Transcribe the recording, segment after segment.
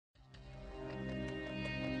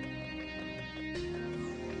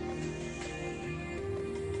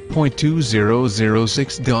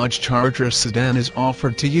2006 Dodge Charger sedan is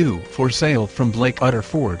offered to you for sale from Blake Utter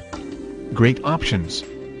Ford. Great options: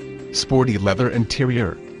 sporty leather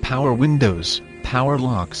interior, power windows, power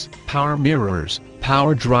locks, power mirrors,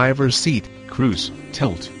 power driver's seat, cruise,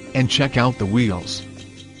 tilt, and check out the wheels.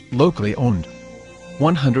 Locally owned.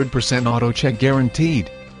 100% auto check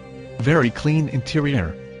guaranteed. Very clean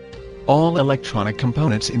interior. All electronic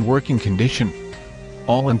components in working condition.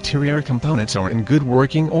 All interior components are in good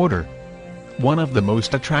working order. One of the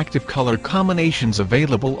most attractive color combinations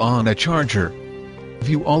available on a Charger.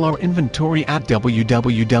 View all our inventory at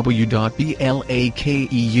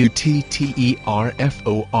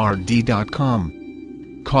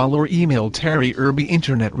www.blakeutterford.com. Call or email Terry Irby,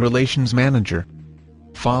 Internet Relations Manager.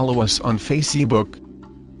 Follow us on Facebook,